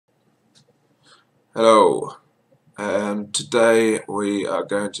Hello. Today we are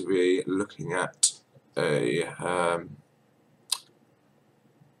going to be looking at a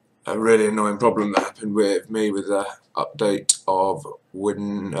really annoying problem that happened with me with the update of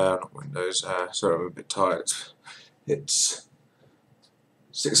not Windows. Sorry, I'm a bit tired. It's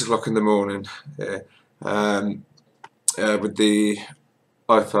 6 o'clock in the morning. Yeah. With the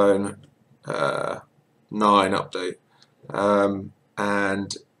iPhone 9 update,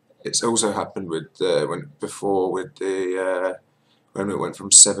 and it's also happened with when it went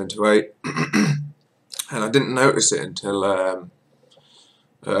from 7 to 8, and I didn't notice it until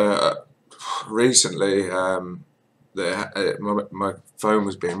uh, recently. My phone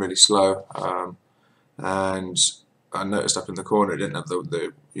was being really slow, and I noticed up in the corner it didn't have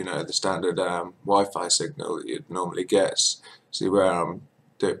the standard Wi-Fi signal that you'd normally get. See where I'm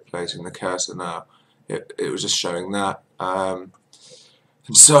placing the cursor now? It was just showing that.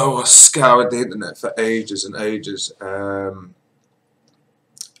 And so I scoured the internet for ages and ages, and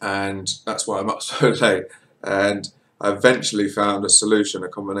that's why I'm up so late. And I eventually found a solution, a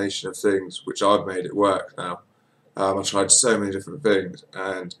combination of things, which I've made it work now. I tried so many different things,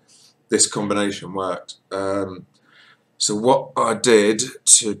 and this combination worked. So what I did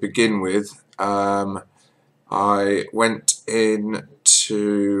to begin with, I went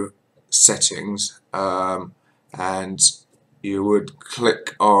into settings, and you would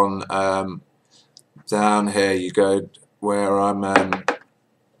click on down here. You go where I'm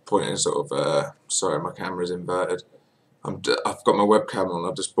pointing, sort of. Sorry, my camera's inverted. I've got my webcam on.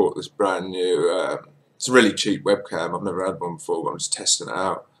 I've just bought this brand new. It's a really cheap webcam. I've never had one before, but I'm just testing it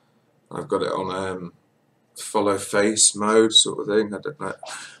out. I've got it on follow face mode sort of thing. I don't know.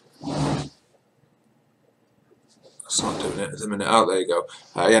 It's not doing it at the minute. Oh, there you go.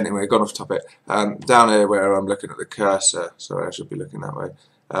 Anyway, gone off topic. Down here where I'm looking at the cursor, sorry, I should be looking that way.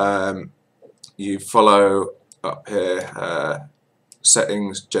 You follow up here,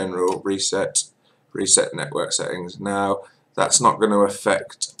 settings, general, reset network settings. Now, that's not going to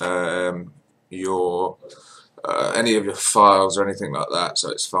affect your any of your files or anything like that, so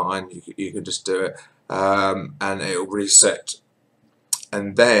it's fine. You can just do it, and it'll reset.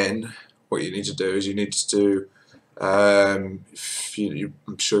 And then what you need to do is you need to do I'm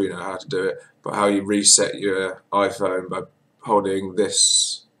sure you know how to do it, but how you reset your iPhone by holding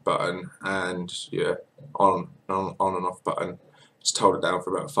this button and your on and off button. Just hold it down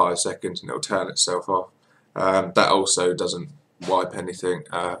for about 5 seconds and it'll turn itself off. That also doesn't wipe anything.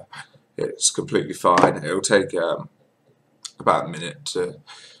 It's completely fine. It'll take about a minute to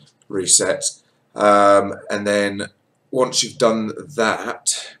reset, and then once you've done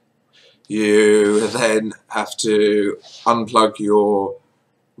that, you then have to unplug your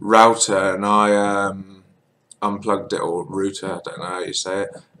router, and I unplugged it, or router, I don't know how you say it.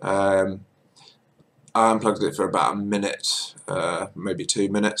 I unplugged it for about a minute, maybe 2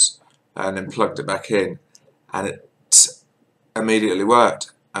 minutes, and then plugged it back in, and it immediately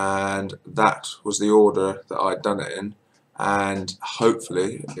worked. And that was the order that I'd done it in, and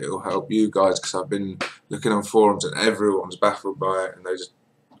hopefully it will help you guys, because I've been looking on forums and everyone's baffled by it, and they just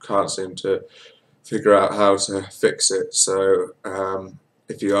can't seem to figure out how to fix it. So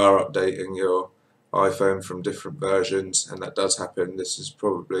if you are updating your iPhone from different versions, and that does happen, this is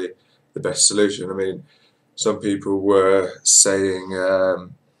probably the best solution. I mean, some people were saying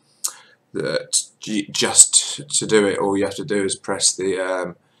that just to do it, all you have to do is press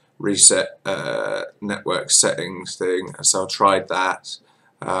the reset network settings thing. So I tried that.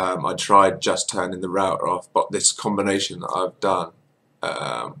 I tried just turning the router off, but this combination that I've done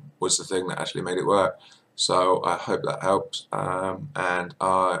was the thing that actually made it work. So I hope that helps, and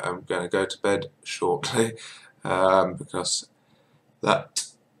I am going to go to bed shortly, because that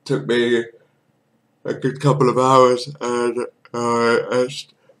took me a good couple of hours, and it's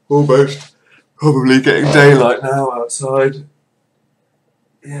almost probably getting daylight now outside.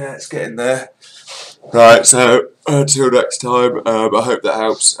 Yeah, it's getting there. Right, so until next time, I hope that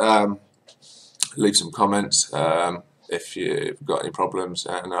helps. Leave some comments if you've got any problems,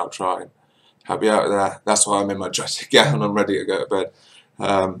 and I'll try and help you out with that. That's why I'm in my dressing gown. I'm ready to go to bed.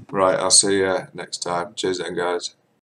 Right, I'll see you next time. Cheers then, guys.